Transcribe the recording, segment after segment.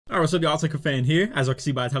Alright, what's up y'all, it's LakerFan here. As you can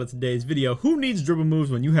see by the title of today's video, who needs dribble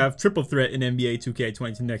moves when you have triple threat in NBA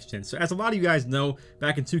 2K22 Next Gen? So as a lot of you guys know,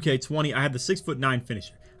 back in 2K20, I had the 6'9"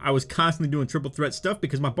 finisher. I was constantly doing triple threat stuff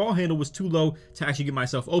because my ball handle was too low to actually get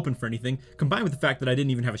myself open for anything, combined with the fact that I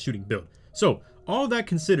didn't even have a shooting build. So all that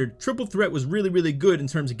considered, triple threat was really good in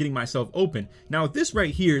terms of getting myself open. Now with this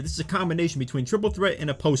right here, this is a combination between triple threat and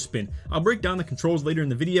a post spin. I'll break down the controls later in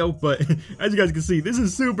the video, but as you guys can see, this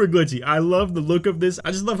is super glitchy. I love the look of this.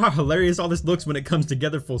 I just love how hilarious all this looks when it comes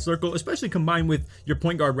together full circle, especially combined with your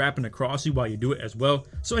point guard wrapping across you while you do it as well.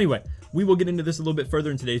 So anyway, we will get into this a little bit further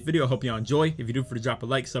in today's video. I hope y'all enjoy. If you do, for to drop a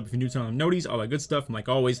like, sub if you're new, turn on the noties, all that good stuff. And like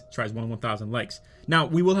always, tries 1 in 1,000 likes. Now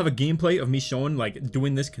we will have a gameplay of me showing like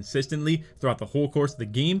doing this consistently throughout the whole course of the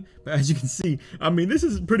game. But as you can see, I mean, this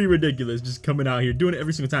is pretty ridiculous just coming out here doing it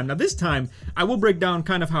every single time. Now this time I will break down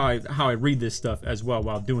kind of how I read this stuff as well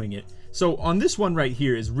while doing it. So on this one right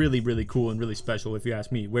here is really cool and really special, if you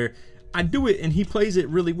ask me, where I do it and he plays it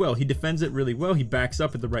really well. He defends it really well. He backs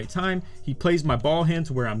up at the right time. He plays my ball hand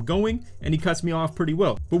to where I'm going and he cuts me off pretty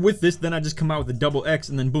well. But with this, then I just come out with a double X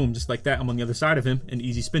and then boom, just like that, I'm on the other side of him, an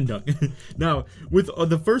easy spin dunk. Now with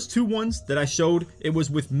the first two ones that I showed, it was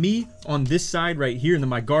with me on this side right here and then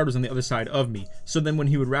my guard was on the other side of me. So then when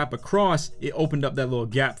he would wrap across, it opened up that little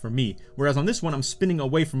gap for me. Whereas on this one, I'm spinning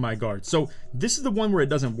away from my guard. So this is the one where it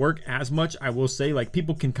doesn't work as much, I will say. Like,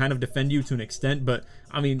 people can kind of defend you to an extent, but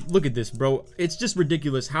I mean, look at this, bro. It's just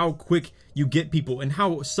ridiculous how quick you get people and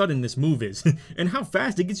how sudden this move is and how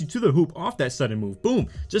fast it gets you to the hoop off that sudden move. Boom,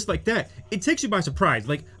 just like that. It takes you by surprise.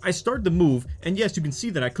 Like, I start the move and yes, you can see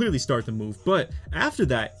that I clearly start the move, but after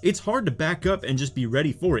that, it's hard to back up and just be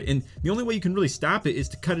ready for it. And the only way you can really stop it is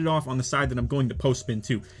to cut it off on the side that I'm going to post spin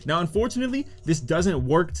to. Now, unfortunately, this doesn't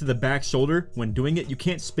work to the back shoulder when doing it. You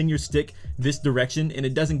can't spin your stick this direction and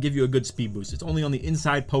it doesn't give you a good speed boost. It's only on the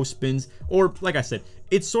inside post spins, or like I said,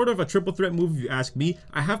 it's sort of a triple threat move if you ask me.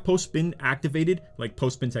 I have post spin activated, like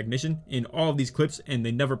post spin technician, in all of these clips and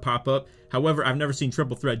they never pop up. However, I've never seen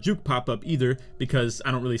triple threat juke pop up either because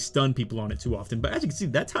I don't really stun people on it too often. But as you can see,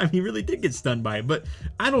 that time he really did get stunned by it. But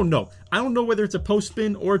I don't know. I don't know whether it's a post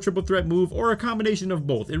spin or a triple threat move or a combination of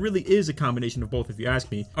both. It really is a combination of both if you ask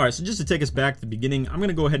me. All right, so just to take us back to the beginning, I'm going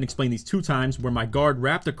to go ahead and explain these two times where my guard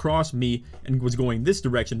wrapped across me and was going this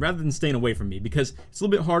direction rather than staying away from me, because it's a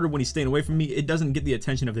little bit harder when he's staying away from me. It doesn't get the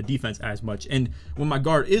attention of the defense as much. And when my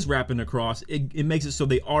guard is wrapping across, it makes it so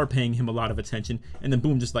they are paying him a lot of attention. And then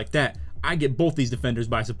boom, just like that, I get both these defenders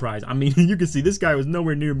by surprise. I mean, you can see this guy was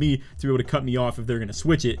nowhere near me to be able to cut me off if they're going to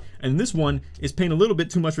switch it. And this one is paying a little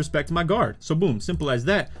bit too much respect to my guard. So boom, simple as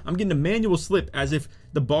that. I'm getting a manual slip as if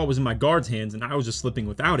the ball was in my guard's hands and I was just slipping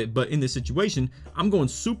without it. But in this situation, I'm going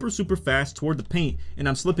super fast toward the paint and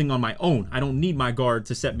I'm slipping on my own. I don't need my guard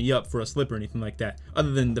to set me up for a slip or anything like that,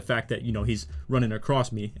 other than the fact that, you know, he's running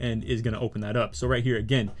across me and is going to open that up. So right here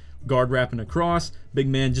again, guard wrapping across, big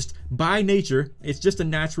man, just by nature, it's just a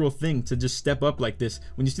natural thing to just step up like this.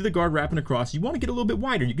 When you see the guard wrapping across, you want to get a little bit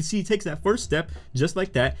wider. You can see he takes that first step just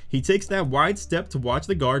like that. He takes that wide step to watch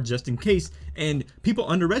the guard just in case. And people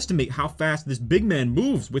underestimate how fast this big man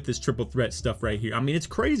moves with this triple threat stuff right here. I mean, it's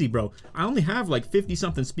crazy, bro. I only have like 50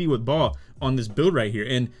 something speed with ball on this build right here,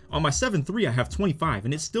 and on my 7'3" I have 25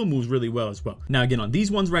 and it still moves really well as well. Now again, on these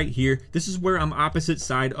ones right here, this is where I'm opposite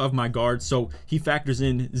side of my guard, so he factors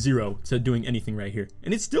in 0 to doing anything right here,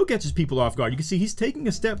 and it still catches people off guard. You can see he's taking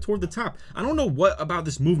a step toward the top. I don't know what about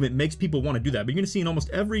this movement makes people want to do that, but you're gonna see in almost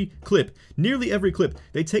every clip, nearly every clip,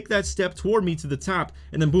 they take that step toward me to the top,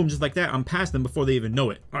 and then boom, just like that, I'm past them before they even know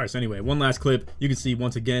it. All right, so anyway, one last clip. You can see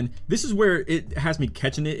once again, this is where it has me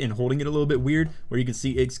catching it and holding it a little bit weird, where you can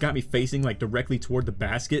see it's got me facing like directly toward the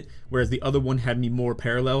basket, whereas the other one had me more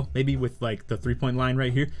parallel, maybe with like the 3-point line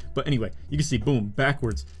right here. But anyway, you can see boom,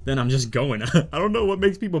 backwards, then I'm just going. I don't know what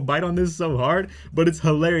makes people bite on this so hard, but it's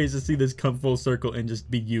hilarious to see this come full circle and just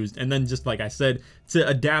be used, and then just like I said, to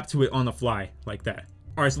adapt to it on the fly like that.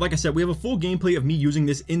 Alright, so like I said, we have a full gameplay of me using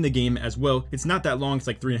this in the game as well. It's not that long, it's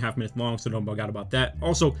like 3.5 minutes long, so don't bug out about that.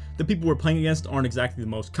 Also, the people we're playing against aren't exactly the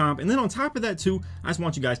most comp. And then on top of that too, I just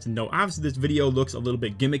want you guys to know, obviously this video looks a little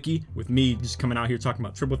bit gimmicky with me just coming out here talking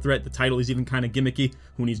about triple threat. The title is even kind of gimmicky.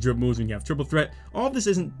 Who needs dribble moves when you have triple threat? All of this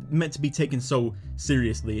isn't meant to be taken so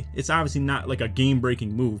seriously. It's obviously not like a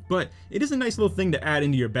game-breaking move, but it is a nice little thing to add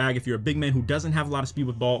into your bag if you're a big man who doesn't have a lot of speed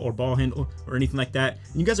with ball or ball handle or anything like that.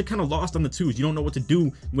 And you guys are kind of lost on the twos. You don't know what to do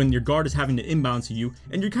when your guard is having to inbound to you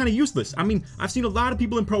and you're kind of useless. I mean, I've seen a lot of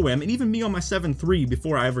people in Pro-Am, and even me on my 7'3"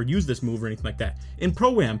 before I ever used this move or anything like that. In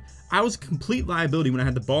Pro-Am, I was a complete liability when I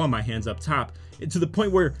had the ball in my hands up top, to the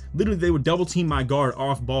point where literally they would double team my guard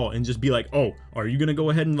off ball and just be like, oh, Are you gonna go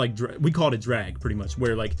ahead and like we call it a drag pretty much,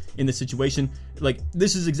 where like in this situation, like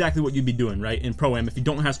this is exactly what you'd be doing, right? In Pro-Am, if you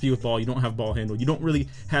don't have speed with ball, you don't have ball handle, you don't really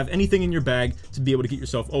have anything in your bag to be able to get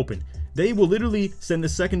yourself open, they will literally send the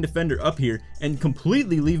second defender up here and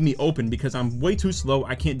completely leave me open because I'm way too slow.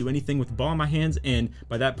 I can't do anything with the ball in my hands, and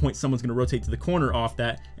by that point someone's going to rotate to the corner off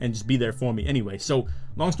that and just be there for me anyway. So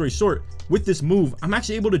long story short, with this move, I'm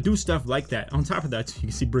actually able to do stuff like that. On top of that, you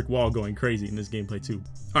can see Brick Wall going crazy in this gameplay too.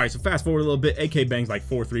 All right, so fast forward a little bit. AK bangs like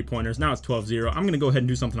 4 3-pointers. Now it's 12-0. I'm going to go ahead and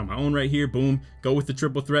do something on my own right here. Boom. Go with the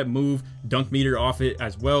triple threat move. Dunk meter off it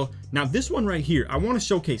as well. Now this one right here, I want to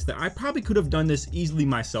showcase that I probably could have done this easily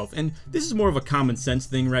myself. And this is more of a common sense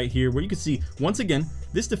thing right here, where you can see, once again,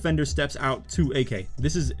 this defender steps out to AK.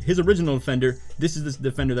 This is his original defender. This is this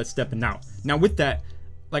defender that's stepping out. Now with that,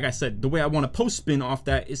 like I said, the way I want to post spin off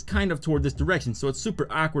that is kind of toward this direction, so it's super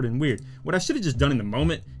awkward and weird. What I should have just done in the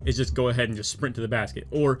moment is just go ahead and just sprint to the basket,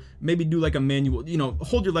 or maybe do like a manual, you know,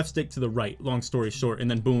 hold your left stick to the right, long story short, and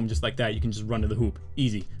then boom, just like that, you can just run to the hoop.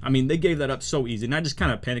 Easy. I mean, they gave that up so easy, and I just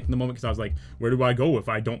kind of panicked in the moment because I was like, where do I go if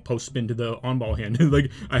I don't post spin to the on ball hand?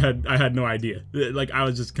 Like I had no idea. Like I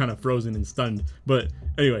was just kind of frozen and stunned. But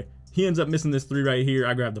anyway, he ends up missing this 3 right here.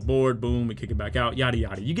 I grab the board, boom, we kick it back out, yada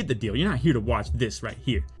yada. You get the deal. You're not here to watch this right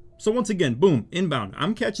here. So once again, boom, inbound,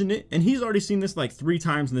 I'm catching it, and he's already seen this like 3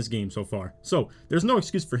 times in this game so far. So there's no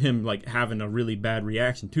excuse for him like having a really bad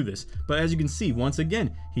reaction to this. But as you can see, once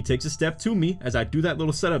again, he takes a step to me as I do that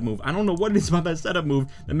little setup move. I don't know what it is about that setup move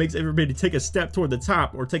that makes everybody take a step toward the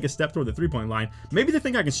top or take a step toward the 3-point line. Maybe they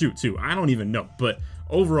think I can shoot too. I don't even know. But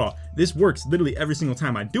overall, this works literally every single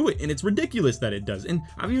time I do it, and it's ridiculous that it does. And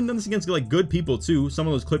I've even done this against like good people too. Some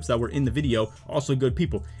of those clips that were in the video, also good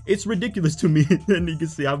people. It's ridiculous to me, and you can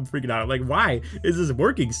see I'm freaking out. Like, why is this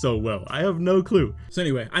working so well? I have no clue. So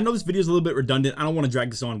anyway, I know this video is a little bit redundant. I don't want to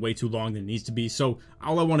drag this on way too long than it needs to be. So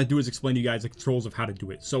all I want to do is explain to you guys the controls of how to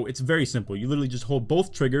do it. So it's very simple. You literally just hold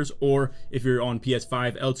both triggers, or if you're on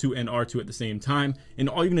PS5, L2 and R2 at the same time. And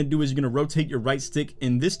all you're going to do is you're going to rotate your right stick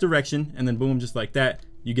in this direction, and then boom, just like that,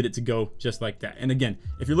 you get it to go just like that. And again,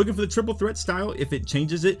 if you're looking for the triple threat style, if it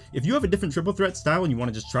changes it, if you have a different triple threat style and you want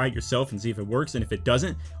to just try it yourself and see if it works, and if it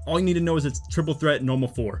doesn't, all you need to know is it's triple threat normal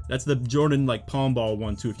 4. That's the Jordan like palm ball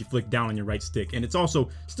one too, if you flick down on your right stick. And it's also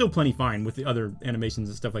still plenty fine with the other animations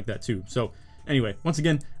and stuff like that too. So anyway, once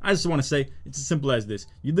again, I just want to say it's as simple as this.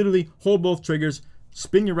 You literally hold both triggers,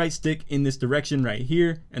 spin your right stick in this direction right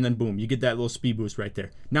here, and then boom, you get that little speed boost right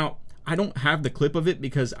there. Now, I don't have the clip of it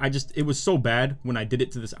because it was so bad when I did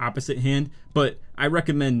it to this opposite hand, but I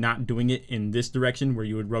recommend not doing it in this direction where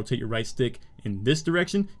you would rotate your right stick in this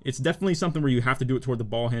direction. It's definitely something where you have to do it toward the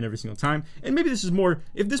ball hand every single time. And maybe this is more,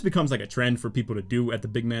 if this becomes like a trend for people to do at the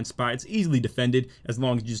big man spot, it's easily defended as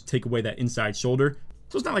long as you just take away that inside shoulder.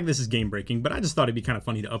 So it's not like this is game breaking, but I just thought it'd be kind of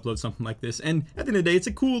funny to upload something like this. And at the end of the day, it's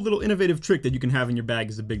a cool little innovative trick that you can have in your bag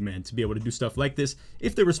as a big man to be able to do stuff like this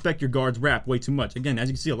if they respect your guard's wrap way too much. Again, as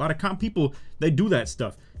you can see, a lot of comp people, they do that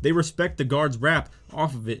stuff. They respect the guard's wrap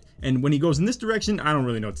off of it. And when he goes in this direction, I don't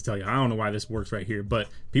really know what to tell you. I don't know why this works right here, but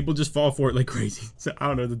people just fall for it like crazy. So I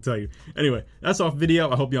don't know what to tell you. Anyway, that's all for the video.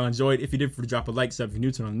 I hope y'all enjoyed. If you did, for drop a like, sub if you're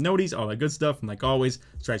new, turn on the noties, all that good stuff. And like always,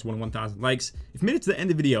 let's try to 1,000 likes. If you made it to the end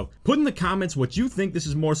of the video, put in the comments what you think this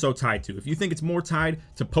is more so tied to. If you think it's more tied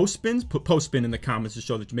to post spins, put post spin in the comments to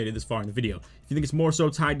show that you made it this far in the video. If you think it's more so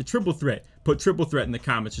tied to triple threat, put triple threat in the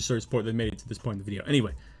comments to show your support that made it to this point in the video.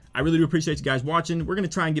 Anyway, I really do appreciate you guys watching. We're going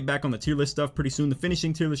to try and get back on the tier list stuff pretty soon. The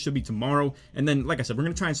finishing tier list should be tomorrow. And then, like I said, we're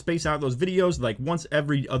going to try and space out those videos like once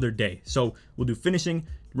every other day. So we'll do finishing,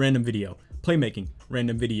 random video, playmaking,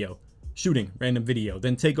 random video, shooting, random video,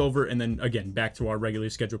 then takeover, and then again, back to our regularly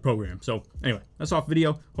scheduled program. So anyway, that's all for the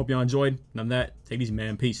video. Hope y'all enjoyed. None of that. Take it easy,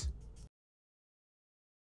 man. Peace.